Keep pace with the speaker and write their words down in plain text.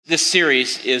This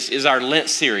series is our Lent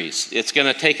series. It's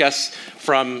going to take us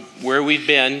from where we've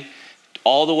been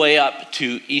all the way up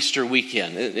to Easter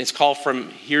weekend. It's called From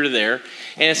Here to There.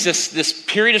 And it's this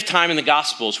period of time in the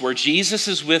Gospels where Jesus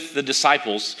is with the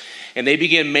disciples and they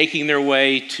begin making their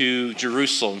way to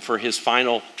Jerusalem for his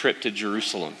final trip to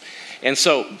Jerusalem. And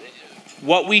so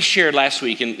what we shared last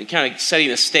week and kind of setting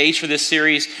the stage for this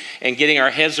series and getting our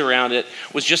heads around it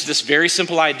was just this very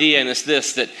simple idea, and it's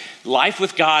this, that life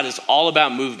with God is all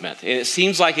about movement. And it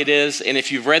seems like it is, and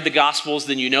if you've read the Gospels,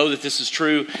 then you know that this is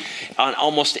true. On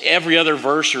almost every other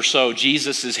verse or so,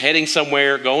 Jesus is heading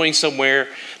somewhere, going somewhere,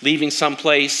 leaving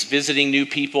someplace, visiting new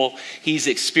people. He's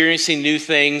experiencing new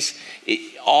things,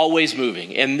 always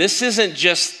moving. And this isn't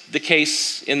just the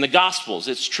case in the Gospels.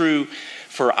 It's true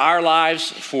for our lives,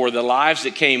 for the lives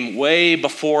that came way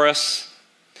before us.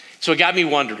 So it got me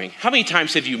wondering, how many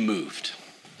times have you moved?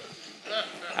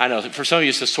 I know, for some of you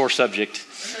it's a sore subject.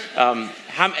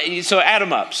 So add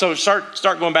them up. So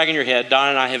start going back in your head. Don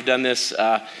and I have done this.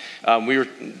 We were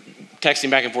texting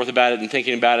back and forth about it and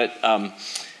thinking about it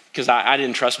because I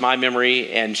didn't trust my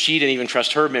memory and she didn't even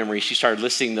trust her memory. She started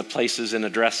listing the places and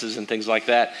addresses and things like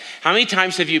that. How many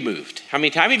times have you moved? How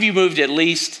many times have you moved at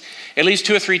least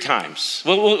 2 or 3 times?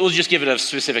 We'll just give it a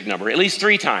specific number. At least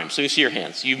 3 times. So you see your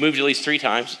hands. You've moved at least 3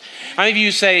 times. How many of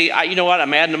you say, you know what,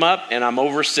 I'm adding them up and I'm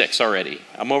over 6 already.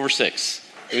 I'm over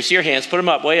 6. Let me see your hands. Put them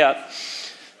up, way up,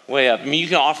 way up. I mean, you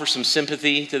can offer some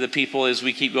sympathy to the people as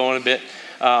we keep going a bit.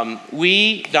 Don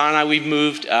and I, we've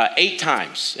moved 8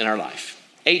 times in our life.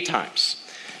 8 times.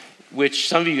 Which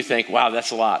some of you think, wow, that's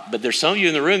a lot. But there's some of you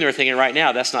in the room that are thinking right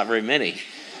now, that's not very many.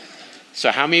 So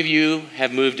how many of you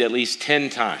have moved at least 10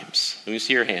 times? Let me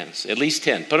see your hands. At least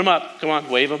 10. Put them up. Come on,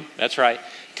 wave them. That's right.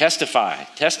 Testify.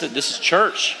 Test it. This is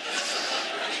church.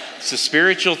 It's a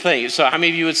spiritual thing. So how many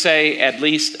of you would say at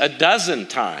least 12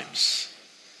 times?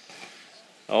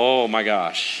 Oh my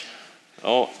gosh.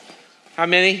 Oh, how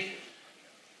many?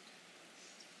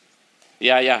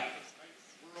 Yeah.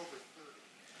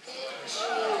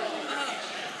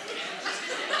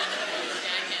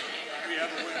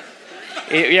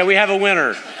 Yeah, we have a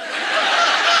winner.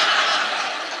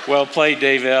 Well played,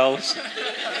 Dave Ells.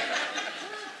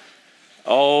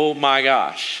 Oh my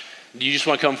gosh. Do you just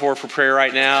want to come forward for prayer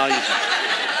right now?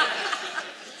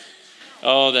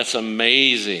 Oh, that's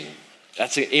amazing.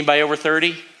 That's anybody over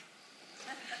 30?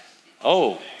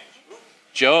 Oh,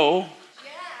 Joe.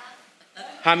 Yeah.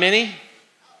 How many?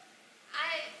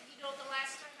 The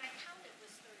last time I counted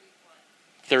was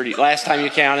 31. 30. Last time you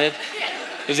counted?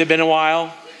 Has it been a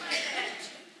while?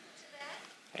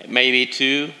 Maybe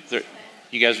 2.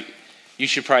 You guys, you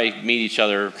should probably meet each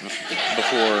other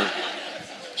before.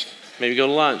 Maybe go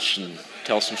to lunch and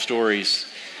tell some stories.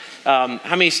 How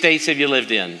many states have you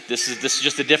lived in? This is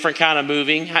just a different kind of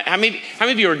moving. How many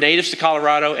of you are natives to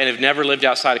Colorado and have never lived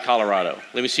outside of Colorado?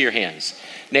 Let me see your hands.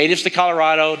 Natives to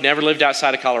Colorado, never lived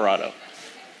outside of Colorado.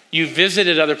 You've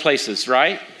visited other places,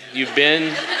 right? You've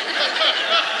been.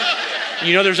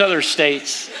 You know there's other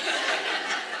states.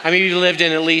 How many of you lived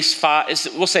in at least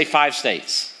 5, we'll say 5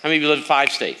 states. How many of you lived in 5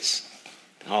 states?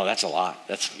 Oh, that's a lot.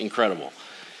 That's incredible.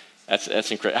 That's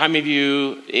incredible. How many of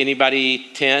you, anybody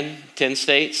 10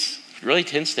 states? Really,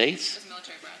 10 states? It's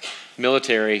military, bro.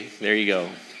 Military, there you go.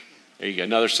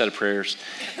 Another set of prayers.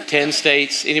 10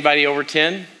 states. Anybody over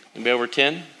 10? Anybody over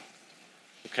 10?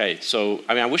 Okay, so,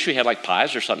 I wish we had like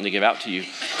pies or something to give out to you.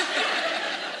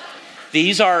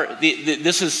 We're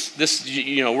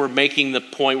making the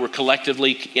point, we're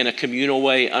collectively in a communal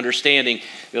way understanding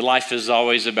that life is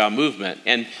always about movement.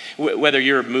 And whether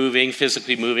you're moving,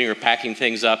 physically moving or packing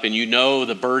things up and you know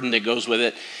the burden that goes with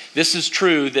it, this is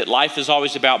true that life is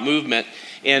always about movement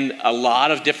in a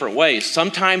lot of different ways.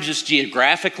 Sometimes it's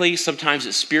geographically, sometimes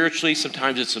it's spiritually,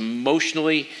 sometimes it's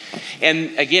emotionally.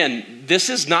 And again, this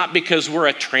is not because we're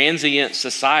a transient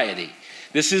society.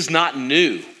 This is not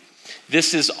new.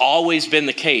 This has always been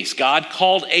the case. God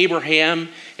called Abraham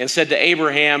and said to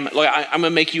Abraham, look, I'm going to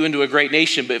make you into a great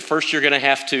nation, but first you're going to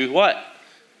have to what?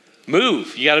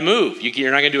 Move. You got to move.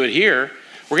 You're not going to do it here.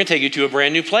 We're going to take you to a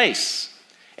brand new place.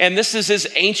 And this is as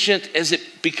ancient as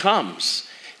it becomes.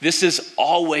 This has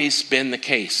always been the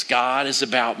case. God is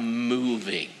about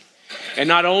moving. And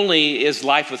not only is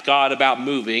life with God about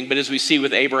moving, but as we see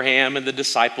with Abraham and the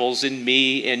disciples and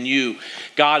me and you,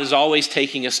 God is always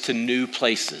taking us to new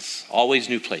places, always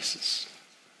new places.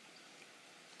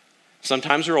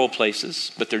 Sometimes they're old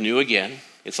places, but they're new again.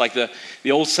 It's like the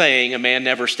old saying, a man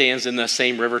never stands in the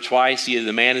same river twice. Either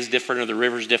the man is different or the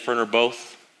river's different or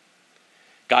both.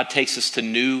 God takes us to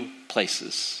new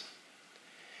places.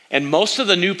 And most of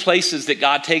the new places that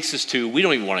God takes us to, we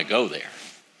don't even want to go there.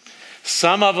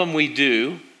 Some of them we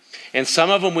do, And some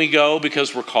of them we go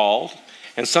because we're called,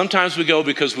 and sometimes we go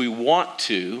because we want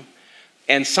to,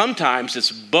 and sometimes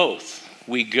it's both.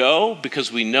 We go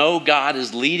because we know God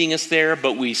is leading us there,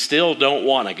 but we still don't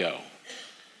want to go.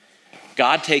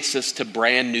 God takes us to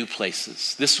brand new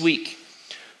places. This week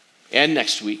and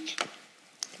next week,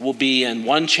 we'll be in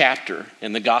one chapter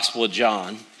in the Gospel of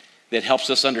John that helps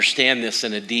us understand this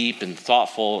in a deep and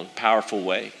thoughtful and powerful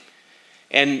way.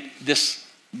 And this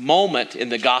moment in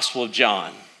the Gospel of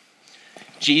John,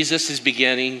 Jesus is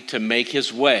beginning to make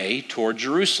his way toward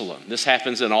Jerusalem. This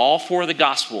happens in all four of the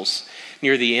Gospels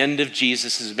near the end of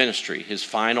Jesus' ministry, his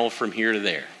final from here to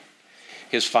there.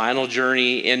 His final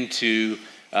journey into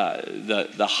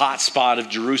the hot spot of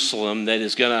Jerusalem that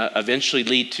is going to eventually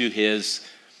lead to his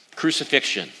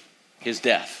crucifixion, his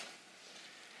death.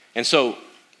 And so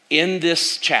in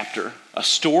this chapter, a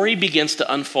story begins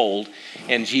to unfold,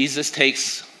 and Jesus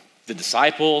takes the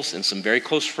disciples and some very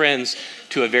close friends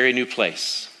to a very new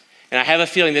place. And I have a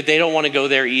feeling that they don't want to go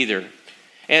there either.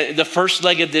 And the first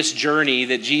leg of this journey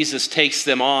that Jesus takes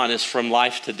them on is from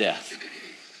life to death.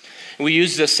 We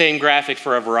used the same graphic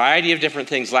for a variety of different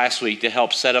things last week to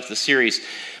help set up the series.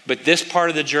 But this part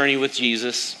of the journey with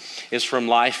Jesus is from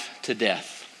life to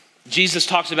death. Jesus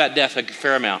talks about death a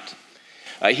fair amount.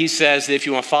 He says that if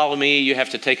you want to follow me, you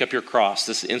have to take up your cross,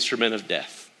 this instrument of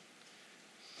death.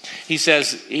 He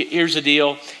says, here's the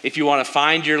deal. If you want to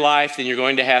find your life, then you're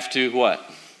going to have to what?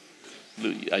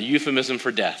 A euphemism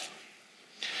for death.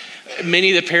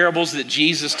 Many of the parables that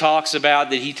Jesus talks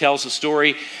about, that he tells a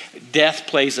story, death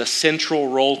plays a central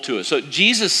role to it. So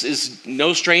Jesus is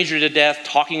no stranger to death,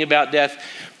 talking about death,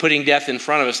 putting death in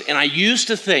front of us. And I used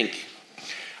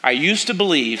to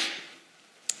believe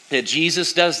that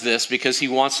Jesus does this because he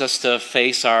wants us to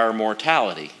face our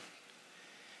mortality.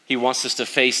 He wants us to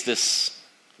face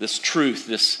this truth,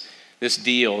 this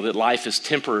deal that life is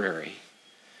temporary.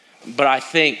 But I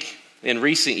think in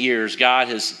recent years, God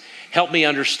has helped me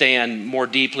understand more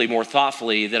deeply, more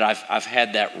thoughtfully that I've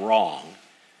had that wrong.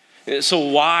 So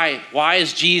why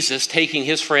is Jesus taking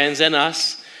his friends and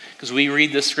us, because we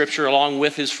read the scripture along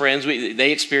with his friends,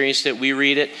 they experienced it, we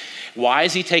read it. Why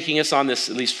is he taking us on this,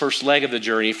 at least first leg of the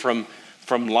journey, from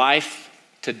life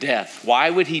to death? Why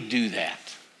would he do that?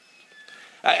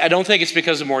 I don't think it's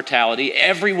because of mortality.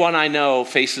 Everyone I know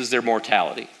faces their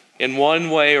mortality. In one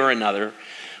way or another,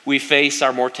 we face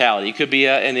our mortality. It could be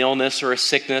an illness or a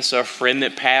sickness, or a friend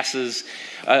that passes,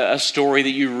 a story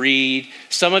that you read.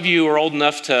 Some of you are old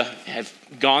enough to have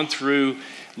gone through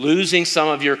losing some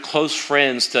of your close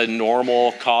friends to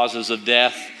normal causes of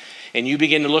death. And you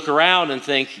begin to look around and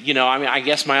think, I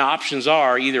guess my options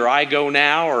are either I go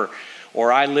now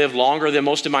or I live longer than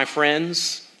most of my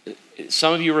friends.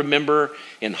 Some of you remember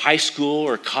in high school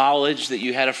or college that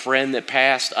you had a friend that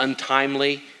passed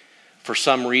untimely for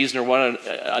some reason or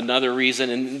another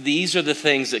reason. And these are the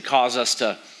things that cause us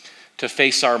to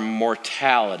face our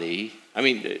mortality.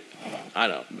 Make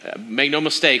no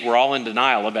mistake, we're all in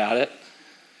denial about it.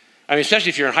 Especially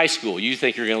if you're in high school, you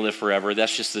think you're going to live forever.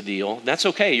 That's just the deal. That's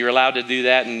okay. You're allowed to do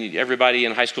that, and everybody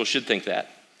in high school should think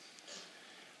that.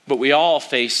 But we all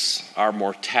face our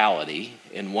mortality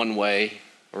in one way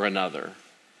or another.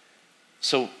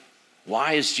 So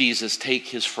why does Jesus take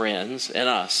his friends and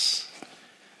us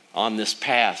on this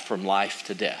path from life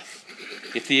to death?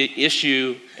 If the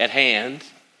issue at hand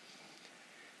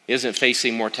isn't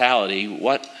facing mortality,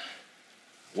 what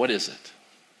is it?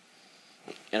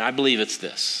 And I believe it's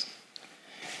this.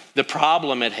 The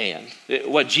problem at hand,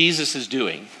 what Jesus is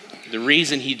doing, the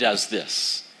reason he does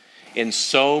this in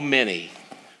so many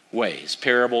ways,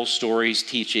 parables, stories,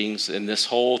 teachings, in this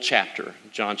whole chapter,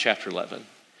 John chapter 11,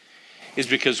 is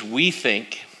because we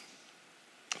think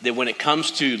that when it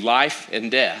comes to life and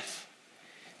death,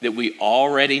 that we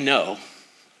already know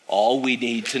all we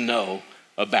need to know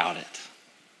about it.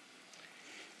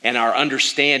 And our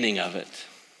understanding of it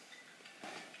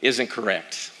isn't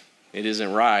correct. It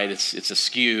isn't right. It's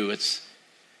askew.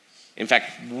 In fact,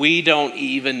 we don't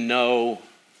even know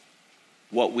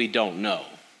what we don't know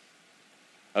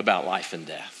about life and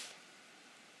death.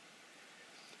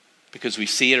 Because we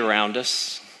see it around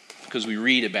us, because we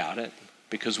read about it,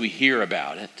 because we hear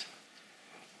about it,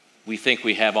 we think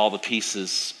we have all the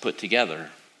pieces put together,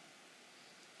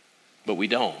 but we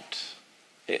don't.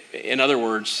 In other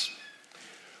words,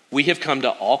 we have come to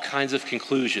all kinds of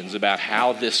conclusions about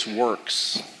how this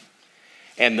works.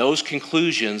 And those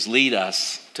conclusions lead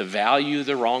us to value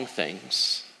the wrong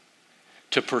things,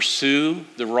 to pursue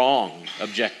the wrong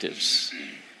objectives,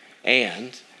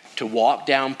 and to walk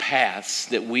down paths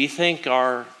that we think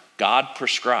are God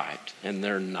prescribed, and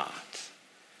they're not.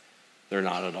 They're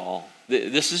not at all.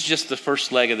 This is just the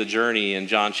first leg of the journey in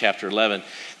John chapter 11.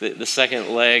 The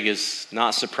second leg is,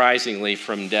 not surprisingly,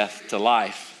 from death to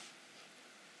life.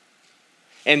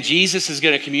 And Jesus is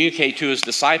going to communicate to his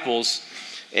disciples,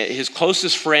 his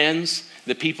closest friends,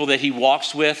 the people that he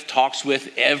walks with, talks with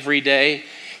every day.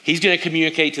 He's going to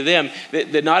communicate to them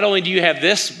that not only do you have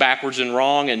this backwards and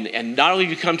wrong, and not only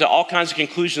do you come to all kinds of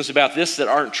conclusions about this that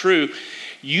aren't true,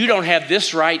 you don't have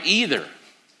this right either.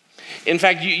 In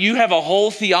fact, you have a whole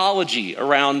theology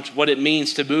around what it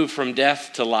means to move from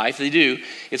death to life. They do.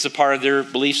 It's a part of their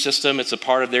belief system. It's a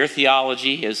part of their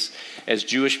theology as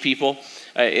Jewish people,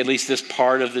 at least this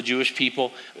part of the Jewish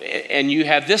people. And you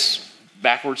have this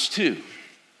backwards too.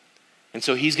 And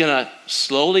so he's going to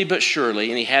slowly but surely,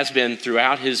 and he has been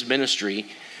throughout his ministry,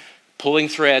 pulling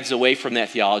threads away from that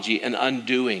theology and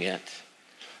undoing it.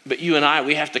 But you and I,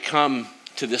 we have to come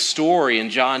to this story in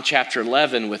John chapter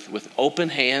 11 with open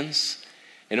hands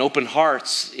and open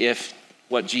hearts if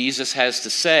what Jesus has to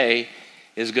say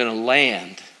is going to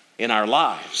land in our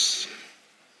lives.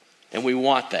 And we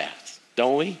want that,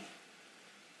 don't we?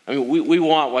 I mean, we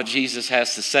want what Jesus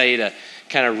has to say to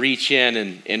kind of reach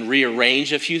in and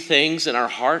rearrange a few things in our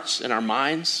hearts and our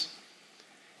minds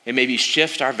and maybe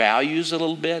shift our values a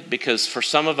little bit, because for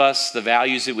some of us, the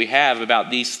values that we have about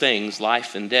these things,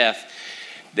 life and death,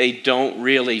 they don't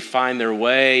really find their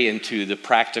way into the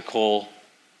practical,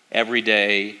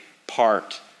 everyday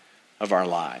part of our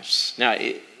lives. Now,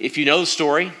 if you know the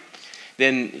story,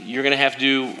 then you're going to have to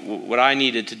do what I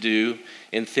needed to do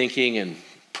in thinking and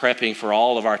prepping for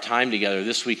all of our time together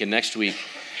this week and next week.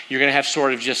 You're going to have to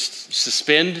sort of just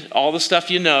suspend all the stuff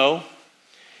you know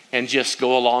and just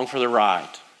go along for the ride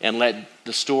and let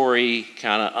the story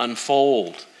kind of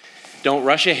unfold. Don't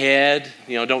rush ahead,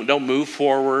 don't move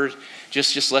forward.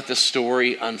 Just let the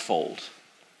story unfold.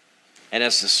 And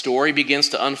as the story begins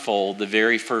to unfold, the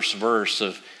very first verse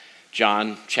of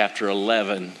John chapter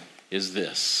 11 is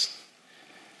this.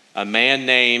 A man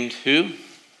named who?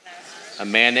 Lazarus. A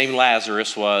man named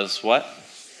Lazarus was what?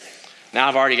 Now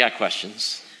I've already got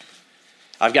questions.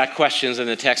 I've got questions and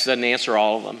the text doesn't answer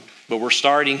all of them. But we're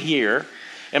starting here.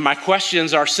 And my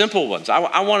questions are simple ones.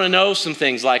 I want to know some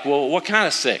things like, well, what kind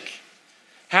of sick?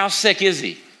 How sick is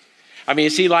he? I mean,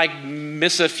 is he like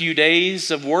miss a few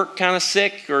days of work kind of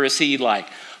sick? Or is he like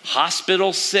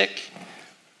hospital sick?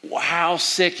 How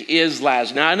sick is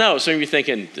Lazarus? Now I know some of you are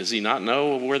thinking, does he not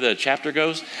know where the chapter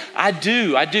goes? I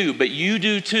do, but you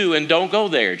do too, and don't go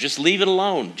there. Just leave it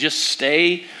alone. Just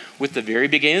stay with the very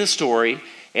beginning of the story,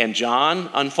 and John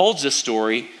unfolds this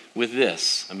story with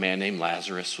this. A man named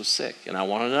Lazarus was sick, and I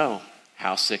want to know,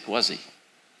 how sick was he?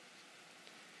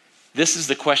 This is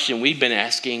the question we've been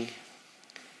asking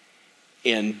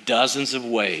in dozens of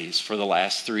ways for the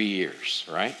last 3 years,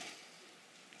 right?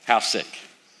 How sick?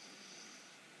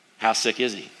 How sick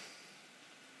is he?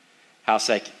 How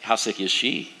sick is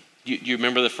she? Do you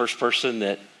remember the first person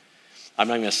that, I'm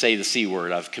not going to say the C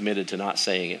word, I've committed to not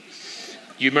saying it.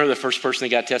 You remember the first person that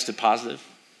got tested positive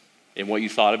and what you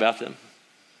thought about them?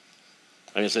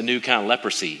 I mean, it's a new kind of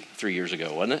leprosy 3 years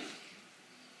ago, wasn't it?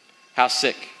 How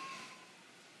sick?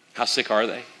 How sick are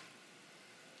they?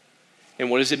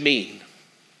 And what does it mean?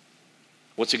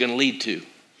 What's it going to lead to?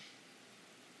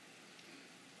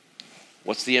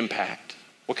 What's the impact?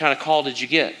 What kind of call did you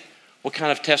get? What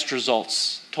kind of test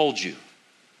results told you?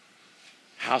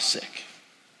 How sick?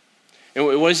 And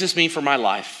what does this mean for my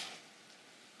life?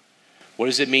 What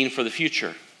does it mean for the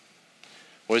future?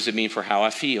 What does it mean for how I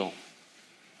feel?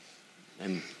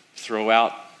 And throw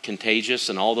out contagious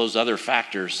and all those other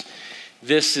factors.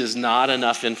 This is not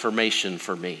enough information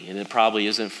for me, and it probably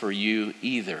isn't for you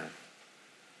either.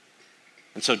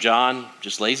 And so John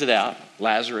just lays it out.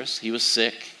 Lazarus, he was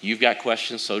sick. You've got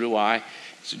questions, so do I.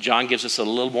 So John gives us a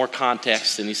little more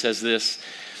context, and he says this.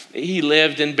 He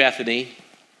lived in Bethany.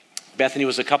 Bethany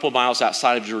was a couple miles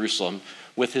outside of Jerusalem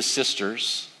with his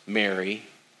sisters, Mary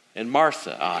and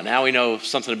Martha. Now we know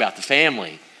something about the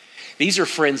family. These are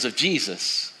friends of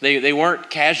Jesus. They weren't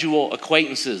casual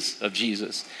acquaintances of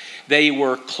Jesus. They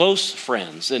were close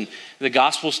friends. And the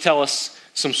Gospels tell us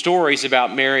some stories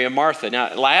about Mary and Martha.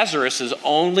 Now, Lazarus is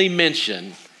only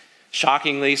mentioned,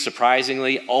 shockingly,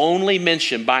 surprisingly, only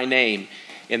mentioned by name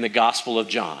in the Gospel of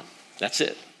John. That's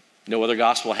it. No other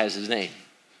gospel has his name.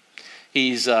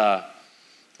 The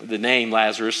name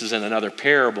Lazarus is in another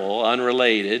parable,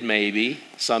 unrelated maybe,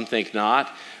 some think not.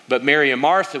 But Mary and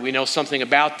Martha, we know something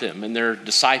about them, and they're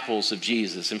disciples of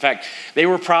Jesus. In fact, they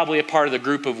were probably a part of the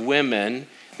group of women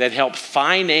that helped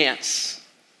finance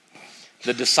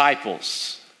the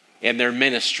disciples and their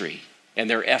ministry and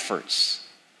their efforts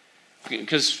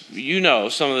Because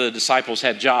some of the disciples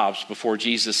had jobs before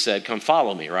Jesus said, come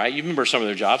follow me, right? You remember some of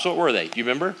their jobs. What were they? Do you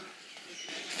remember?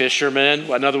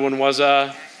 Fishermen. Another one was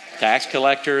a tax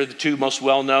collector, the two most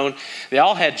well-known. They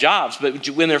all had jobs, but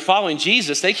when they're following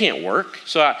Jesus, they can't work.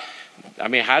 So,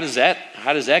 how does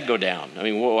that go down?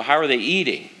 How are they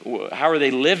eating? How are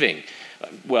they living?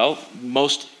 Well,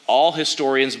 all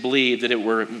historians believe that it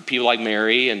were people like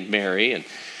Mary and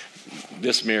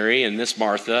this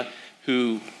Martha,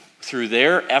 who through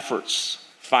their efforts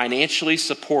financially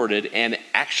supported and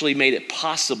actually made it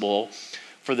possible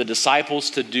for the disciples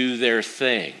to do their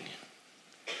thing.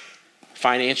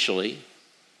 Financially,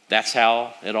 that's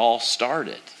how it all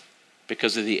started,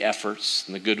 because of the efforts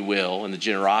and the goodwill and the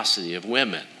generosity of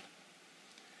women.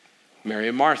 Mary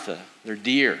and Martha, they're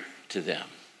dear to them.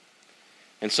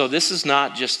 And so this is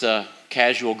not just a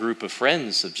casual group of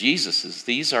friends of Jesus's.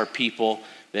 These are people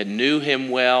that knew him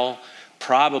well,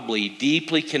 probably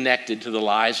deeply connected to the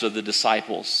lives of the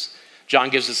disciples. John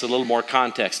gives us a little more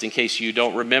context in case you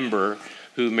don't remember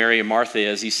who Mary and Martha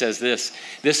is. He says this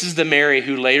is the Mary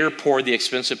who later poured the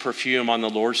expensive perfume on the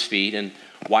Lord's feet and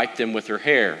wiped them with her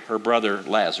hair. Her brother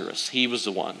Lazarus, he was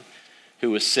the one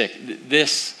who was sick.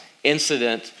 This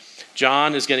incident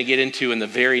John is going to get into in the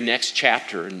very next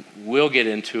chapter, and we'll get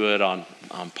into it on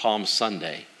Palm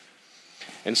Sunday.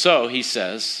 And so he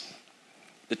says,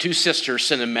 the two sisters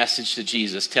sent a message to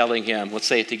Jesus telling him, let's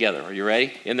say it together. Are you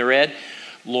ready? In the red,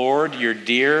 Lord, your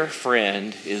dear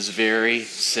friend is very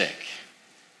sick.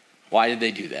 Why did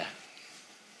they do that?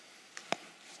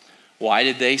 Why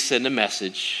did they send a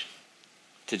message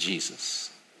to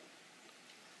Jesus?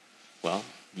 Well,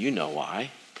 you know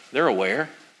why. They're aware.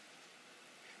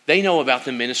 They know about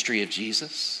the ministry of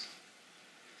Jesus.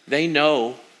 They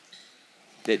know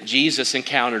that Jesus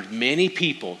encountered many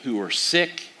people who were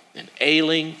sick and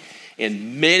ailing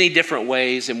in many different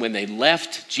ways, and when they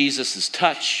left Jesus'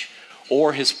 touch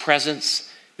or his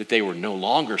presence, that they were no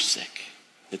longer sick,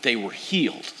 that they were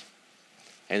healed,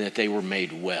 and that they were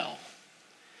made well.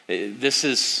 This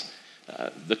is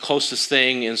the closest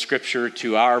thing in Scripture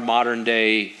to our modern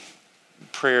day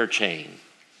prayer chain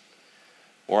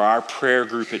or our prayer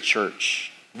group at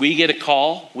church. We get a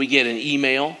call, we get an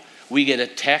email, we get a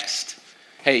text.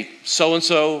 Hey,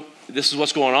 so-and-so, this is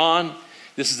what's going on.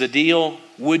 This is the deal.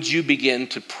 Would you begin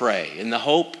to pray? And the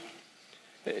hope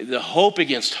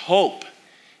against hope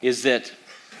is that,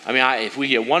 if we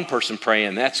get one person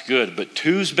praying, that's good, but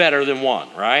two's better than one,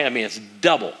 right? It's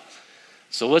double.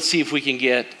 So let's see if we can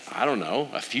get,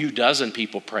 a few dozen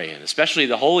people praying, especially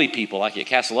the holy people like at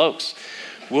Castle Oaks.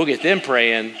 We'll get them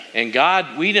praying, and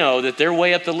God, we know that they're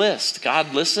way up the list.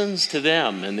 God listens to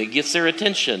them, and it gets their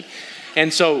attention.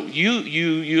 And so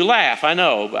you laugh, I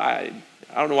know. I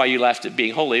don't know why you laughed at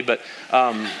being holy, but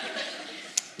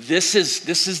this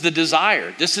is the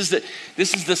desire. This is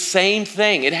the same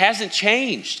thing. It hasn't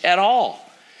changed at all.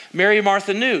 Mary and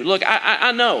Martha knew. Look,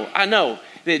 I know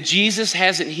that Jesus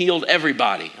hasn't healed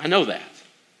everybody. I know that.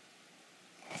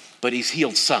 But he's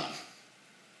healed some.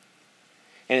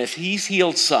 And if he's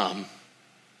healed some,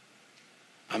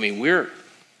 we're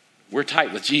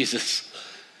tight with Jesus.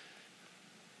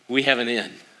 We have an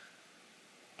in.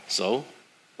 So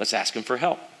let's ask him for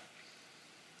help.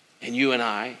 And you and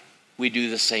I, we do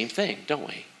the same thing, don't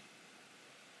we?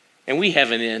 And we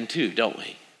have an in too, don't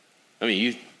we?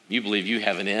 You believe you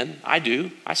have an in. I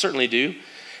do. I certainly do.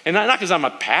 And not because I'm a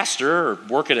pastor or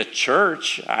work at a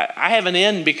church. I have an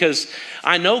in because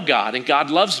I know God and God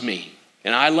loves me.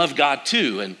 And I love God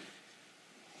too. And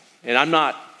I'm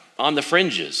not on the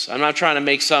fringes. I'm not trying to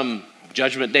make some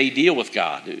judgment day deal with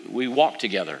God. We walk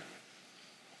together.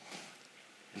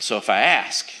 And so if I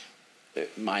ask,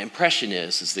 my impression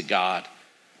is that God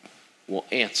will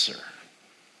answer.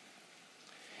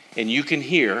 And you can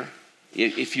hear,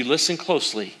 if you listen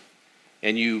closely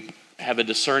and you have a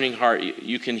discerning heart,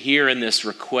 you can hear in this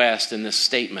request, in this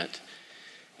statement.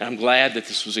 And I'm glad that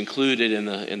this was included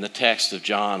in the text of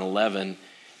John 11.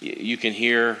 You can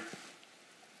hear,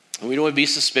 and we don't want to be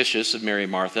suspicious of Mary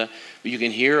and Martha, but you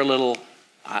can hear a little,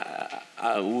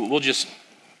 we'll just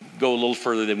go a little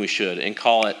further than we should and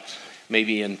call it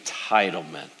maybe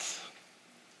entitlement.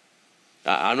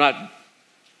 I'm not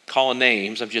calling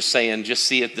names. I'm just saying, just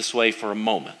see it this way for a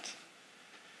moment.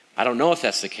 I don't know if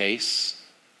that's the case.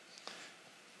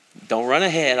 Don't run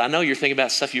ahead. I know you're thinking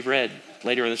about stuff you've read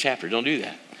later in the chapter. Don't do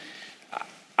that.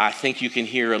 I think you can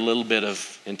hear a little bit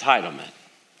of entitlement.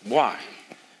 Why?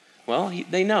 Well,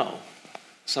 they know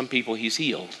some people he's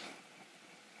healed.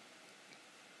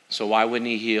 So why wouldn't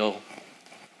he heal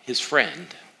his friend?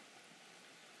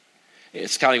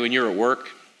 It's kind of like when you're at work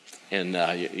and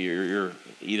you're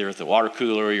either at the water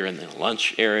cooler or you're in the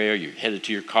lunch area, or you're headed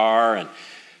to your car, and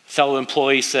fellow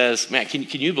employee says, man, can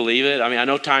you believe it? I mean, I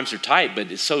know times are tight,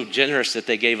 but it's so generous that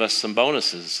they gave us some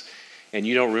bonuses. And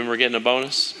you don't remember getting a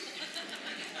bonus?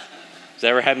 Has that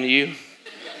ever happened to you?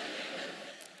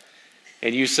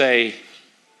 And you say,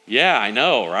 yeah, I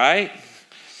know, right?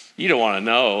 You don't want to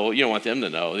know. You don't want them to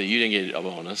know that you didn't get a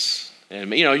bonus.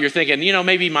 And, you're thinking,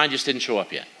 maybe mine just didn't show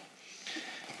up yet.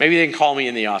 Maybe they didn't call me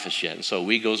in the office yet. And so a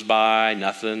week goes by,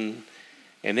 nothing.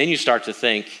 And then you start to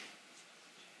think,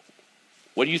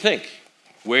 what do you think?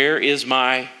 Where is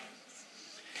my...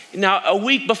 Now, a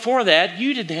week before that,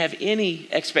 you didn't have any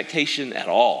expectation at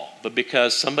all. But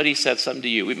because somebody said something to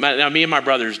you. Now, me and my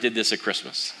brothers did this at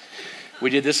Christmas. We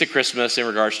did this at Christmas in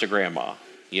regards to Grandma.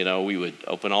 We would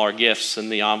open all our gifts and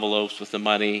the envelopes with the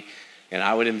money. And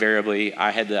I would invariably,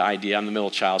 I had the idea, I'm the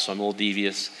middle child, so I'm a little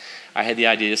devious. I had the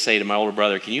idea to say to my older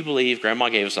brother, can you believe Grandma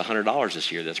gave us $100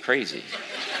 this year? That's crazy.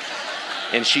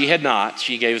 And she had not.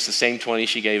 She gave us the same 20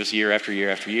 she gave us year after year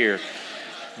after year.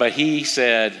 But he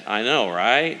said, I know,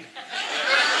 right?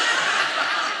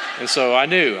 And so I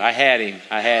knew. I had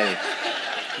him.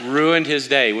 Ruined his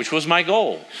day, which was my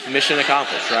goal. Mission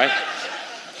accomplished, right?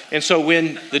 And so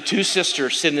when the two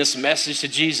sisters send this message to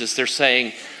Jesus, they're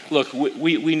saying, look,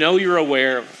 we know you're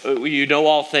aware, you know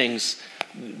all things,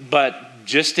 but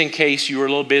just in case you were a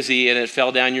little busy and it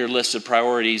fell down your list of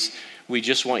priorities, we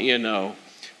just want you to know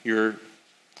your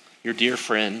dear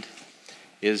friend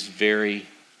is very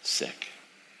sick.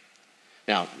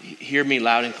 Now, hear me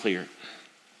loud and clear.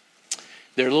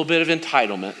 There's a little bit of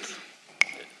entitlement.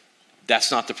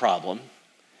 That's not the problem.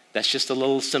 That's just a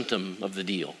little symptom of the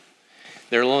deal.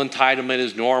 Their little entitlement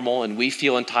is normal, and we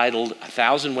feel entitled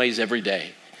 1,000 ways every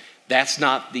day. That's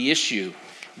not the issue.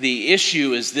 The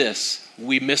issue is this: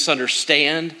 we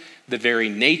misunderstand the very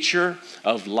nature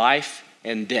of life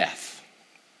and death.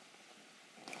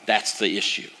 That's the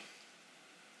issue.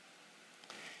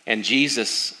 And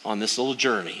Jesus, on this little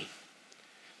journey,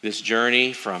 this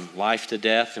journey from life to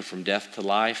death and from death to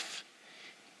life,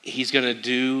 he's going to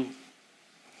do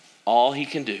all he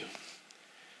can do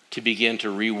to begin to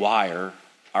rewire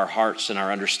our hearts and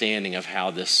our understanding of how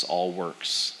this all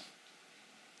works.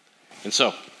 And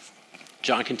so,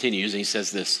 John continues and he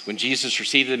says this: when Jesus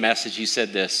received the message, he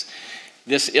said this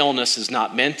illness is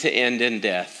not meant to end in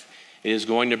death. It is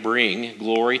going to bring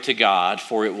glory to God,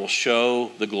 for it will show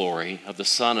the glory of the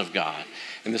Son of God.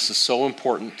 And this is so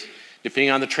important.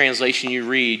 Depending on the translation you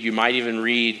read, you might even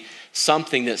read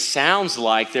something that sounds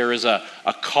like there is a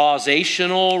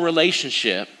causational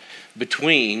relationship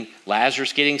between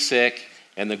Lazarus getting sick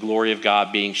and the glory of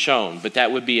God being shown. But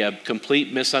that would be a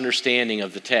complete misunderstanding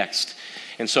of the text.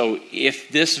 And so if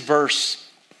this verse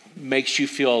makes you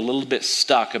feel a little bit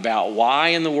stuck about why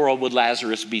in the world would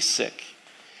Lazarus be sick,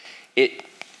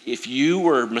 if you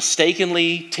were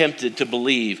mistakenly tempted to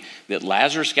believe that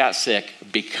Lazarus got sick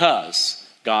because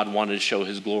God wanted to show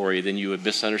his glory, then you would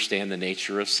misunderstand the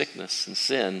nature of sickness and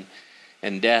sin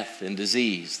and death and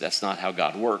disease. That's not how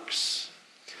God works.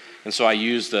 And so I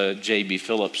use the J.B.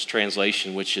 Phillips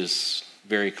translation, which is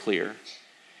very clear.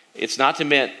 It's not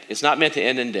meant to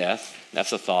end in death.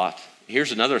 That's a thought.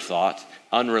 Here's another thought,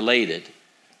 unrelated.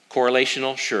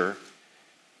 Correlational, sure.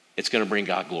 It's going to bring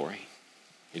God glory.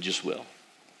 It just will.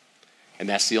 And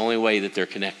that's the only way that they're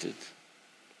connected.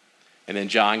 And then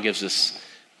John gives us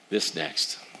this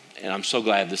next. And I'm so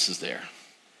glad this is there.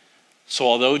 So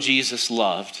although Jesus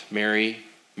loved Mary,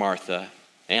 Martha,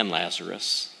 and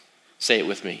Lazarus, say it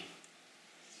with me,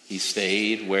 he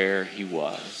stayed where he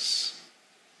was.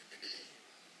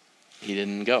 He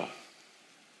didn't go.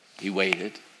 He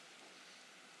waited.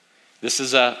 This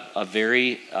is a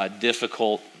very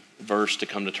difficult verse to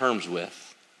come to terms with.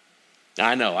 Now,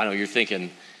 I know you're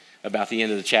thinking about the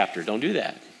end of the chapter. Don't do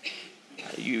that.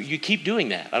 You keep doing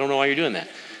that. I don't know why you're doing that.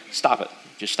 Stop it.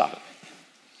 Just stop it.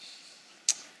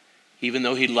 Even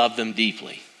though he loved them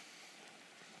deeply,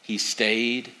 he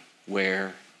stayed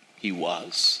where he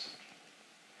was.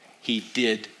 He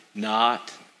did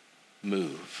not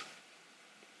move.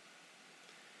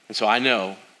 And so I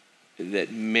know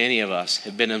that many of us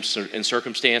have been in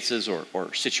circumstances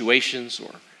or situations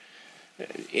or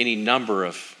any number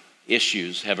of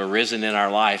issues have arisen in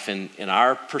our life, and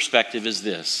our perspective is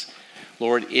this: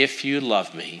 Lord, if you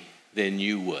love me, then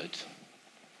you would.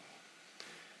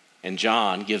 And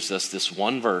John gives us this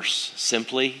one verse,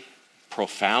 simply,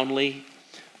 profoundly,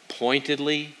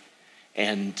 pointedly,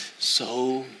 and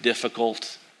so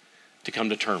difficult to come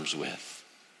to terms with.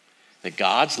 That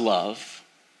God's love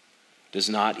does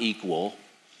not equal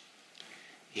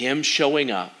him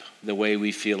showing up the way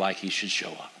we feel like he should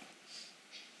show up.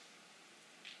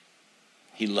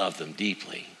 He loved them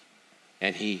deeply,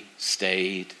 and he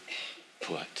stayed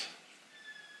put.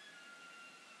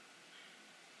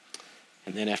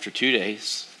 And then after 2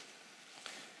 days,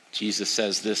 Jesus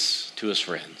says this to his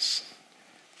friends.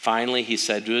 Finally, he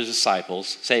said to his disciples,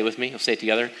 say it with me, I'll say it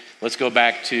together. Let's go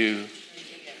back to,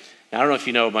 now, I don't know if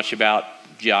you know much about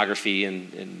geography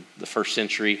in the first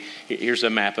century. Here's a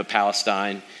map of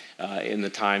Palestine in the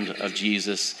time of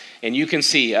Jesus. And you can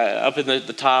see up in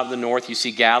the top of the north, you see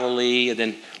Galilee, and then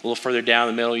a little further down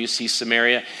the middle, you see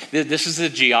Samaria. This is the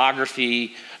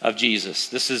geography of Jesus.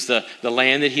 This is the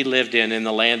land that he lived in and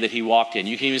the land that he walked in.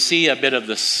 You can even see a bit of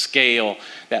the scale,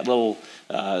 that little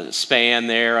span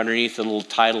there underneath the little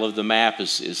title of the map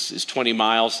is 20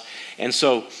 miles. And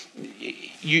so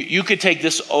you could take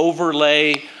this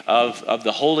overlay of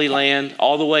the Holy Land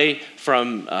all the way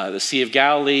from the Sea of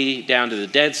Galilee down to the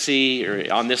Dead Sea,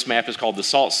 or on this map is called the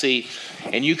Salt Sea,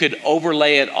 and you could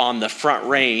overlay it on the Front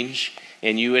Range,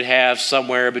 and you would have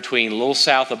somewhere between a little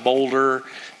south of Boulder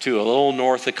to a little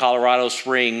north of Colorado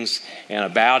Springs, and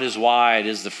about as wide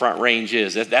as the Front Range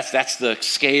is. That's the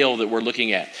scale that we're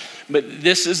looking at. But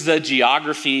this is the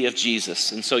geography of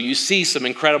Jesus. And so you see some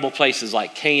incredible places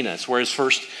like Cana, it's where his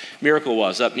first miracle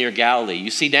was, up near Galilee.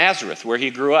 You see Nazareth, where he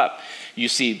grew up. You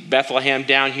see Bethlehem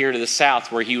down here to the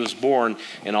south, where he was born,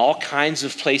 and all kinds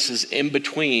of places in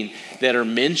between that are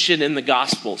mentioned in the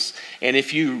Gospels. And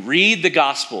if you read the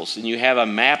Gospels and you have a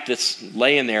map that's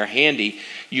laying there handy,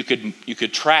 you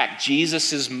could track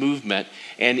Jesus' movement,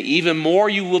 and even more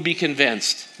you will be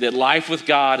convinced that life with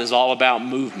God is all about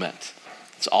movement.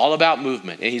 It's all about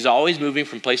movement, and he's always moving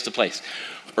from place to place.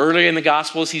 Earlier in the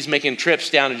Gospels, he's making trips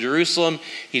down to Jerusalem.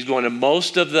 He's going to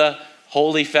most of the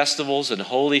holy festivals and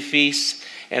holy feasts,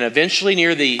 and eventually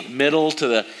near the middle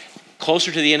to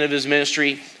closer to the end of his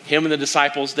ministry, him and the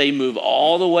disciples, they move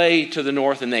all the way to the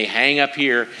north and they hang up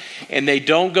here, and they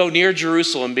don't go near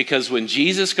Jerusalem because when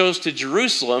Jesus goes to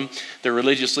Jerusalem, the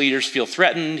religious leaders feel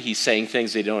threatened. He's saying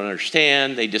things they don't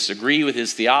understand. They disagree with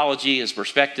his theology, his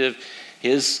perspective,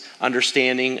 his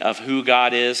understanding of who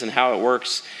God is and how it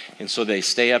works. And so they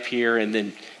stay up here, and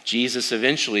then Jesus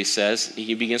eventually says,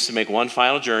 he begins to make one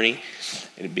final journey,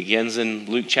 and it begins in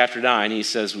Luke chapter 9. He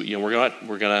says, we're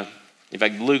gonna, in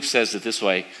fact, Luke says it this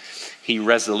way, he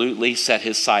resolutely set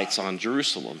his sights on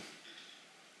Jerusalem.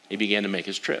 He began to make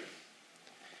his trip.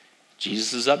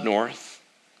 Jesus is up north.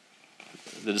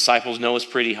 The disciples know it's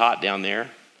pretty hot down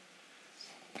there.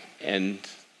 And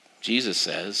Jesus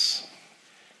says,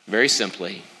 very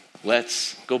simply,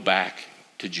 let's go back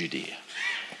to Judea.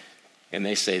 And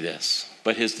they say this,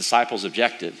 but his disciples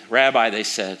objected. Rabbi, they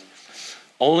said,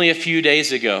 only a few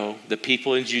days ago, the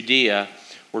people in Judea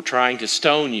were trying to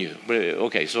stone you. But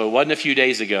okay, so it wasn't a few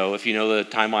days ago. If you know the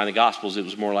timeline of the Gospels, it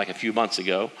was more like a few months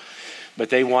ago. But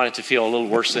they want it to feel a little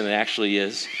worse than it actually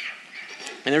is.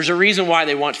 And there's a reason why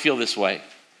they want to feel this way.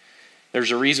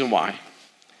 There's a reason why.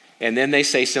 And then they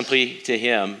say simply to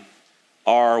him,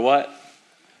 are what?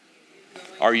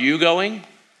 Are you going?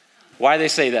 Why do they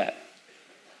say that?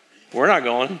 We're not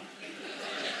going.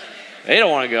 They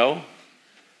don't want to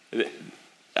go.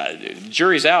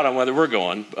 Jury's out on whether we're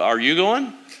going. Are you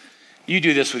going? You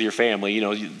do this with your family. You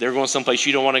know, they're going someplace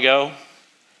you don't want to go.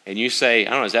 And you say,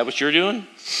 I don't know, is that what you're doing?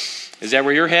 Is that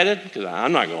where you're headed? Because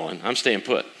I'm not going. I'm staying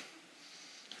put.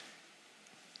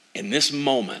 In this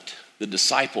moment, the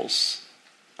disciples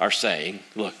are saying,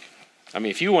 look, I mean,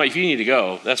 if you need to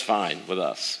go, that's fine with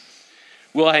us.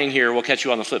 We'll hang here. We'll catch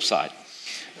you on the flip side.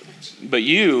 But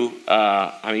you,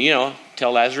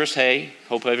 tell Lazarus, hey,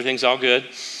 hope everything's all good.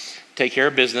 Take care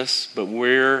of business, but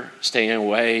we're staying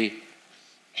away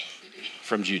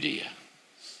from Judea.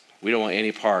 We don't want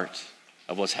any part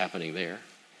of what's happening there.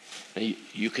 And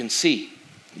you can see,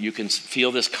 you can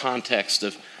feel this context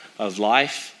of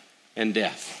life and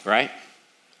death, right?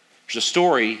 There's a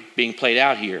story being played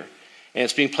out here, and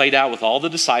it's being played out with all the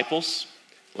disciples,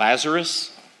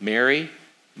 Lazarus, Mary,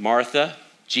 Martha,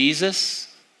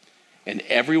 Jesus, and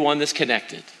everyone that's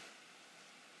connected.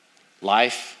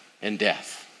 Life and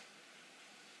death.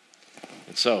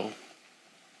 And so,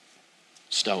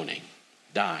 stoning,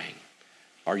 dying.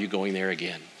 Are you going there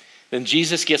again? Then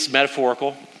Jesus gets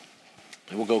metaphorical.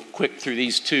 And we'll go quick through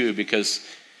these two because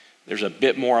there's a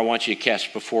bit more I want you to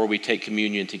catch before we take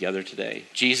communion together today.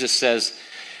 Jesus says,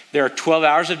 there are 12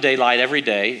 hours of daylight every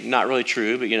day. Not really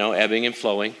true, but ebbing and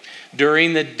flowing.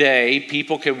 During the day,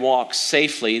 people can walk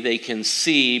safely. They can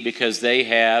see because they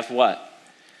have what?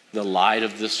 The light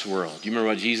of this world. Do you remember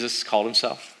what Jesus called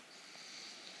himself?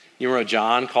 You remember what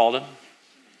John called him?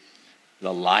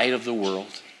 The light of the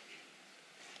world.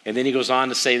 And then he goes on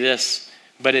to say this,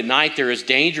 but at night there is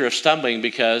danger of stumbling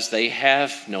because they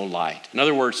have no light. In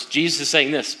other words, Jesus is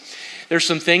saying this, There's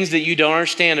some things that you don't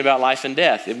understand about life and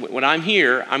death. And when I'm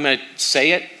here, I'm going to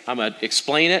say it. I'm going to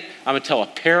explain it. I'm going to tell a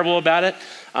parable about it.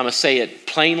 I'm going to say it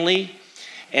plainly.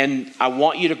 And I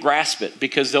want you to grasp it,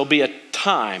 because there'll be a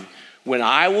time when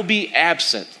I will be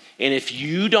absent. And if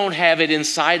you don't have it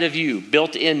inside of you,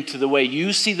 built into the way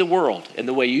you see the world and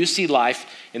the way you see life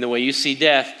and the way you see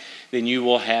death, then you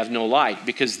will have no light,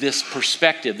 because this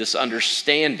perspective, this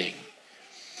understanding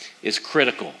is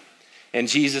critical. And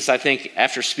Jesus, I think,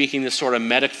 after speaking this sort of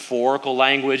metaphorical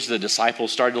language, the disciples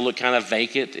started to look kind of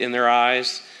vacant in their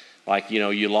eyes, like,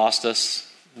 you lost us.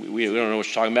 We don't know what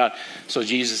you're talking about. So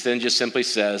Jesus then just simply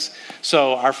says,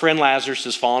 so our friend Lazarus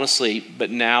has fallen asleep, but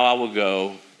now I will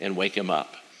go and wake him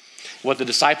up. What the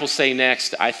disciples say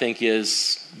next, I think,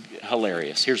 is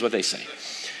hilarious. Here's what they say.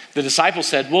 The disciples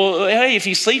said, well, hey, if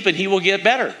he's sleeping, he will get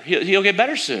better. He'll get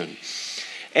better soon.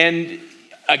 And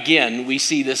again, we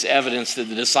see this evidence that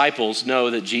the disciples know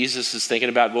that Jesus is thinking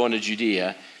about going to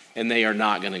Judea, and they are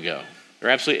not going to go. They're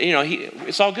absolutely,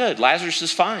 it's all good. Lazarus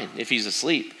is fine if he's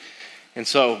asleep. And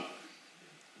so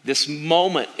this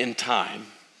moment in time,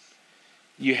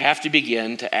 you have to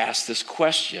begin to ask this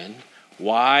question: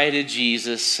 why did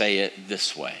Jesus say it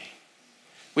this way?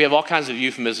 We have all kinds of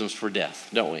euphemisms for death,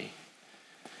 don't we?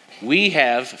 We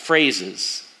have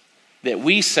phrases that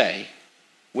we say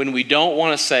when we don't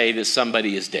want to say that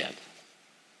somebody is dead.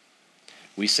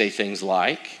 We say things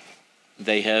like,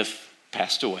 they have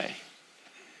passed away.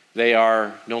 They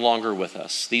are no longer with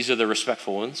us. These are the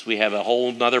respectful ones. We have a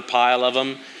whole nother pile of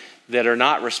them that are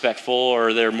not respectful,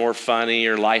 or they're more funny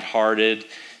or lighthearted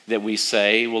that we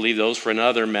say. We'll leave those for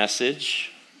another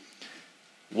message.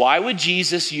 Why would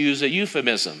Jesus use a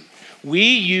euphemism? We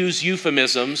use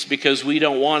euphemisms because we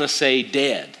don't want to say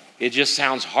dead. It just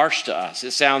sounds harsh to us.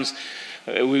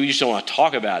 We just don't want to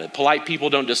talk about it. Polite people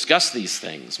don't discuss these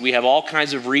things. We have all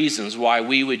kinds of reasons why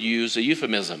we would use a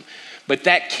euphemism. But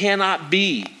that cannot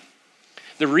be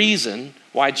the reason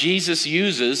why Jesus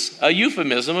uses a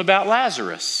euphemism about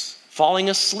Lazarus falling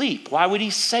asleep. Why would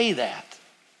he say that?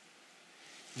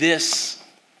 This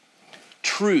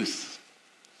truth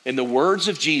in the words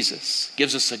of Jesus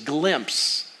gives us a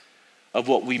glimpse of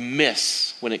what we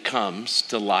miss when it comes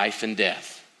to life and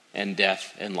death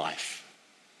and life.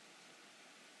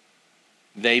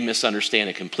 They misunderstand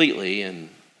it completely, and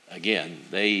again,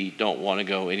 they don't want to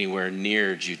go anywhere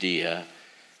near Judea.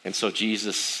 And so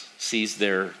Jesus sees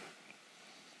their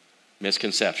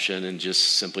misconception and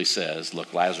just simply says,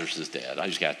 look, Lazarus is dead. I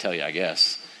just got to tell you, I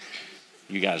guess,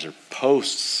 you guys are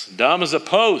posts, dumb as a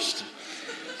post.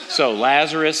 So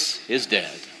Lazarus is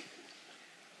dead.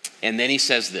 And then he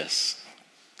says this,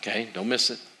 okay, don't miss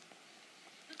it.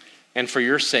 And for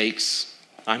your sakes,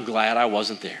 I'm glad I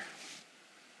wasn't there.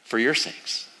 For your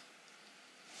sakes.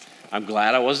 I'm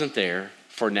glad I wasn't there,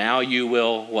 for now you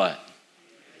will what?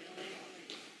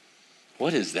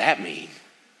 What does that mean?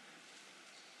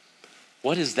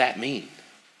 What does that mean?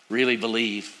 Really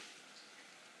believe?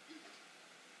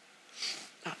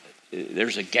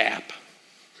 There's a gap.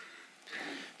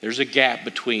 There's a gap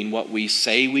between what we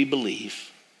say we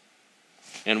believe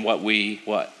and what we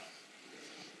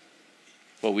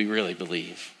really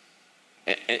believe.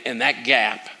 And that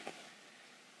gap,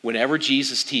 whenever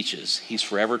Jesus teaches, he's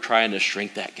forever trying to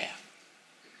shrink that gap.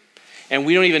 And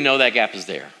we don't even know that gap is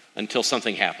there until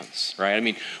something happens, right? I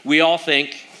mean, we all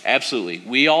think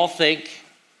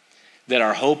that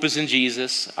our hope is in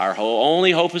Jesus. Our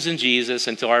only hope is in Jesus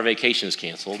until our vacation is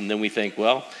canceled. And then we think,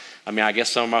 well, I guess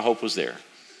some of my hope was there.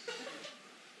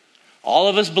 All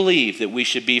of us believe that we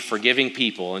should be forgiving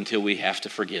people until we have to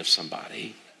forgive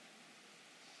somebody.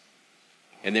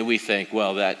 And then we think,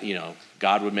 well, that,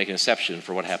 God would make an exception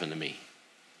for what happened to me.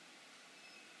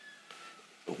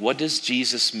 What does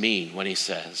Jesus mean when he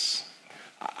says,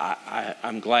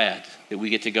 I'm glad that we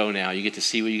get to go now. You get to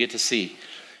see what you get to see,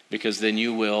 because then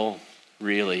you will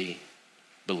really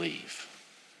believe.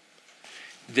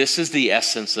 This is the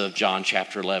essence of John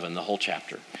chapter 11, the whole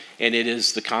chapter. And it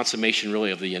is the consummation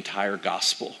really of the entire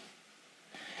gospel.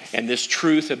 And this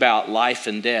truth about life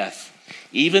and death,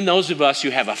 even those of us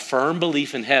who have a firm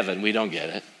belief in heaven, we don't get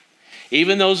it.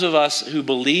 Even those of us who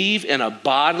believe in a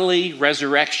bodily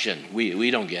resurrection, we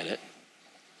don't get it.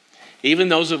 Even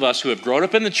those of us who have grown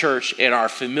up in the church and are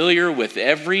familiar with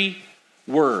every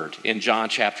word in John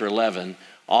chapter 11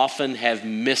 often have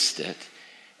missed it.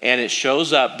 And it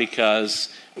shows up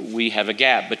because we have a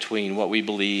gap between what we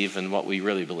believe and what we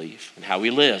really believe, and how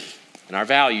we live, and our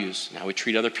values, and how we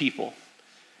treat other people,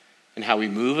 and how we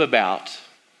move about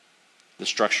the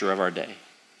structure of our day.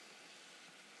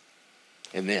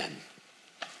 And then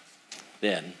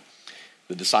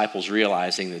the disciples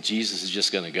realizing that Jesus is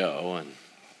just going to go, and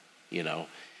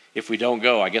If we don't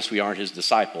go, I guess we aren't his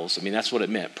disciples. I mean, that's what it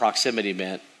meant. Proximity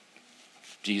meant,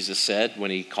 Jesus said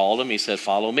when he called them, he said,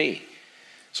 follow me.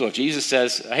 So if Jesus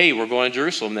says, hey, we're going to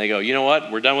Jerusalem, they go, you know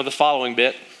what? We're done with the following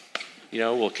bit.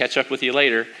 We'll catch up with you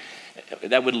later.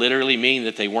 That would literally mean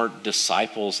that they weren't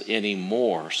disciples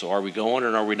anymore. So are we going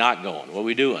or are we not going? What are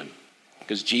we doing?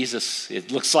 Because Jesus,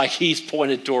 it looks like he's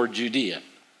pointed toward Judea.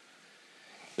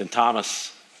 Then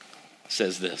Thomas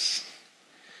says this.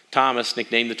 Thomas,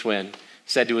 nicknamed the twin,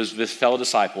 said to his fellow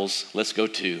disciples, let's go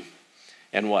too.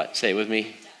 And what? Say it with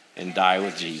me. And die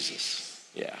with Jesus.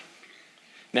 Yeah.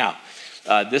 Now,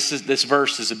 this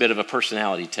verse is a bit of a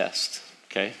personality test,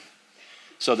 okay?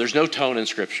 So there's no tone in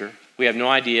Scripture. We have no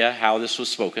idea how this was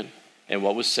spoken and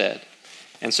what was said.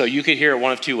 And so you could hear it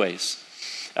one of two ways.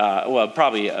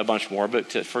 Probably a bunch more,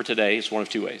 but for today, it's one of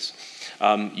two ways.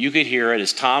 You could hear it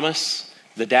as Thomas,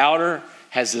 the doubter,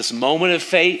 has this moment of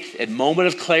faith and moment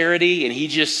of clarity, and he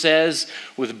just says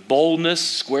with boldness,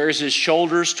 squares his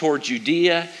shoulders toward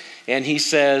Judea, and he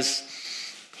says,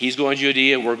 he's going to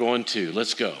Judea, we're going too.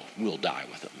 Let's go. We'll die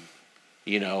with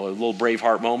him. A little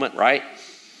Braveheart moment, right?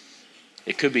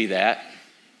 It could be that.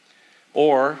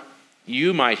 Or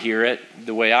you might hear it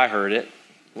the way I heard it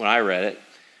when I read it,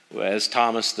 as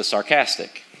Thomas the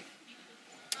sarcastic.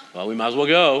 Well, we might as well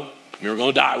go. We're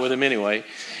going to die with him anyway.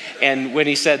 And when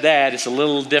he said that, it's a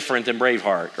little different than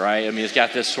Braveheart, right? I mean, it's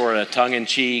got this sort of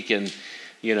tongue-in-cheek and,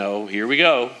 here we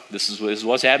go. This is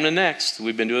what's happening next.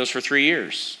 We've been doing this for 3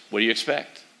 years. What do you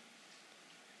expect?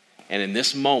 And in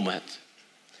this moment,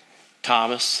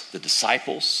 Thomas, the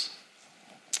disciples,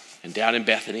 and down in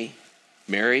Bethany,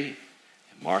 Mary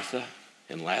and Martha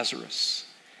and Lazarus,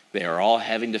 they are all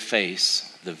having to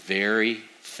face the very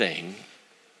thing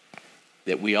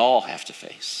that we all have to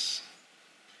face.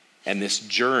 And this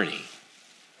journey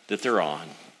that they're on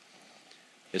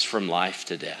is from life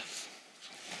to death.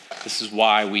 This is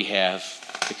why we have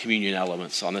the communion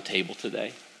elements on the table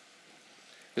today.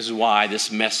 This is why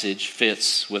this message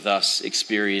fits with us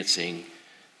experiencing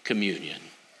communion.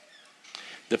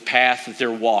 The path that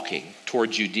they're walking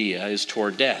toward Judea is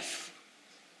toward death.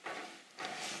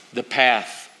 The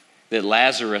path that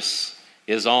Lazarus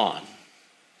is on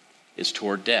is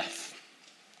toward death.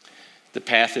 The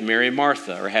path that Mary and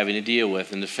Martha are having to deal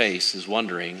with and to face is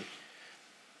wondering,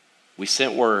 we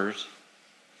sent word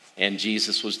and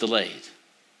Jesus was delayed.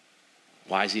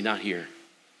 Why is he not here?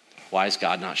 Why has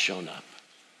God not shown up?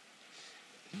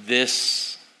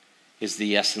 This is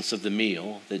the essence of the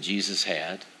meal that Jesus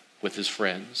had with his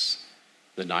friends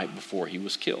the night before he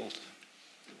was killed.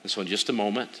 And so in just a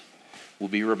moment, we'll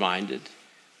be reminded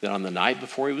that on the night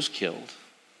before he was killed,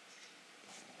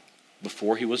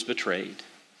 before he was betrayed,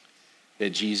 that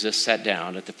Jesus sat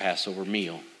down at the Passover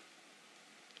meal.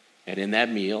 And in that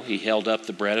meal, he held up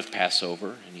the bread of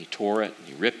Passover, and he tore it, and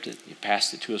he ripped it, and he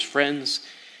passed it to his friends,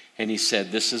 and he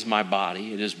said, this is my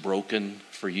body, it is broken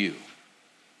for you.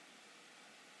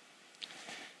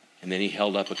 And then he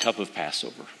held up a cup of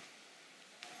Passover.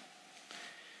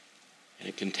 And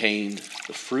it contained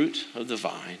the fruit of the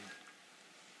vine.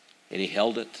 And he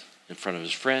held it in front of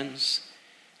his friends.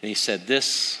 And he said,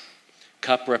 this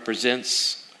cup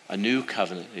represents a new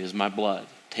covenant. It is my blood.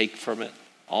 Take from it,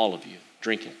 all of you.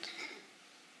 Drink it.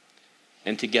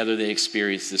 And together they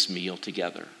experienced this meal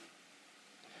together.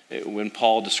 When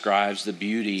Paul describes the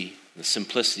beauty, the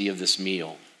simplicity of this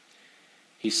meal,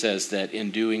 he says that in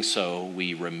doing so,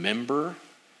 we remember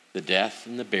the death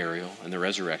and the burial and the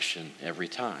resurrection every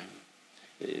time.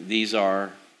 These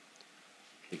are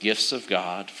the gifts of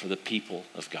God for the people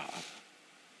of God.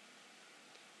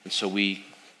 And so we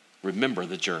remember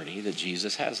the journey that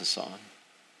Jesus has us on.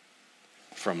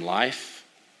 From life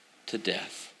to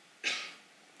death.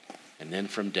 And then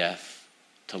from death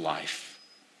to life.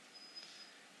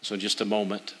 So in just a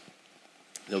moment,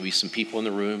 there'll be some people in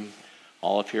the room,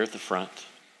 all up here at the front.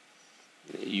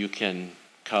 You can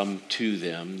come to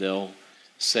them. They'll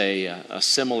say a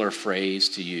similar phrase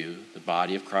to you. The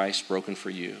body of Christ broken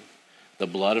for you. The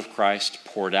blood of Christ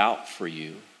poured out for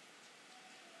you.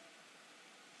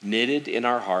 Knitted in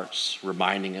our hearts,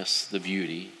 reminding us the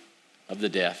beauty of the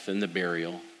death and the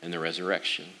burial and the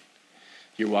resurrection.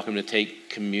 You're welcome to take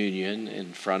communion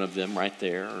in front of them right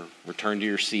there, or return to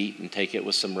your seat and take it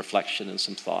with some reflection and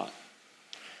some thought.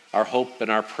 Our hope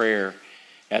and our prayer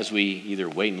as we either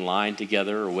wait in line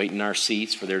together or wait in our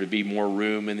seats for there to be more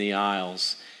room in the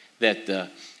aisles, that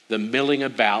the milling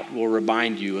about will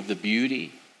remind you of the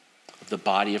beauty of the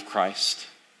body of Christ.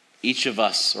 Each of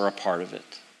us are a part of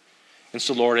it. And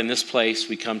so, Lord, in this place,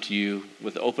 we come to you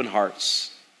with open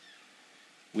hearts.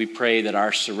 We pray that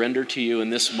our surrender to you in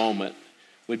this moment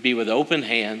would be with open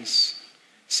hands,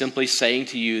 simply saying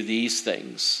to you these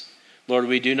things. Lord,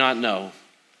 we do not know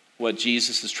what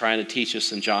Jesus is trying to teach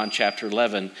us in John chapter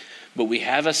 11, but we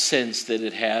have a sense that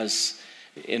it has,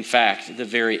 in fact, the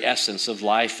very essence of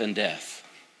life and death.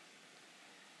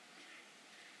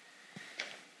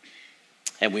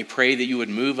 And we pray that you would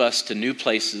move us to new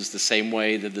places the same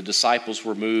way that the disciples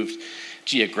were moved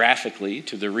geographically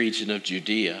to the region of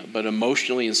Judea, but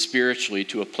emotionally and spiritually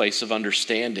to a place of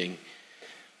understanding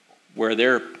where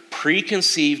their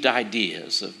preconceived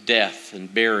ideas of death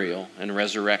and burial and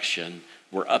resurrection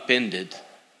were upended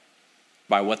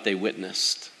by what they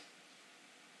witnessed.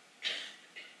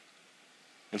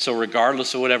 And so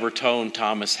regardless of whatever tone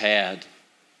Thomas had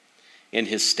in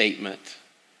his statement,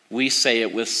 we say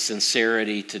it with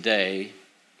sincerity today.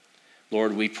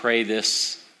 Lord, we pray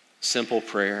this simple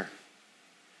prayer.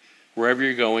 Wherever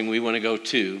you're going, we want to go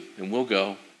too, and we'll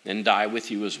go and die with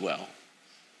you as well.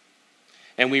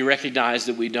 And we recognize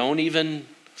that we don't even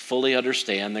fully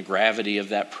understand the gravity of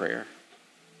that prayer.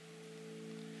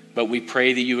 But we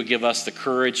pray that you would give us the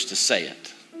courage to say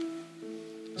it.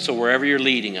 So wherever you're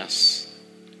leading us,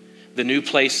 the new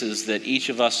places that each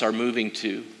of us are moving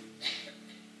to,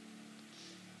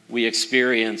 we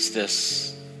experience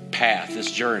this path,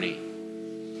 this journey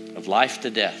of life to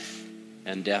death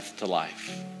and death to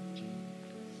life.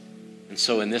 And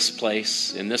so in this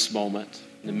place, in this moment,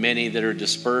 the many that are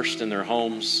dispersed in their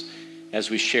homes, as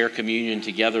we share communion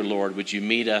together, Lord, would you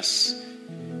meet us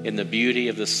in the beauty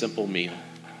of this simple meal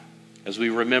as we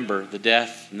remember the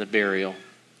death and the burial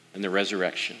and the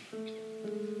resurrection.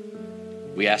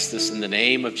 We ask this in the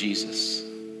name of Jesus,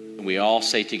 and we all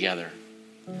say together,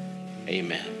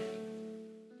 amen.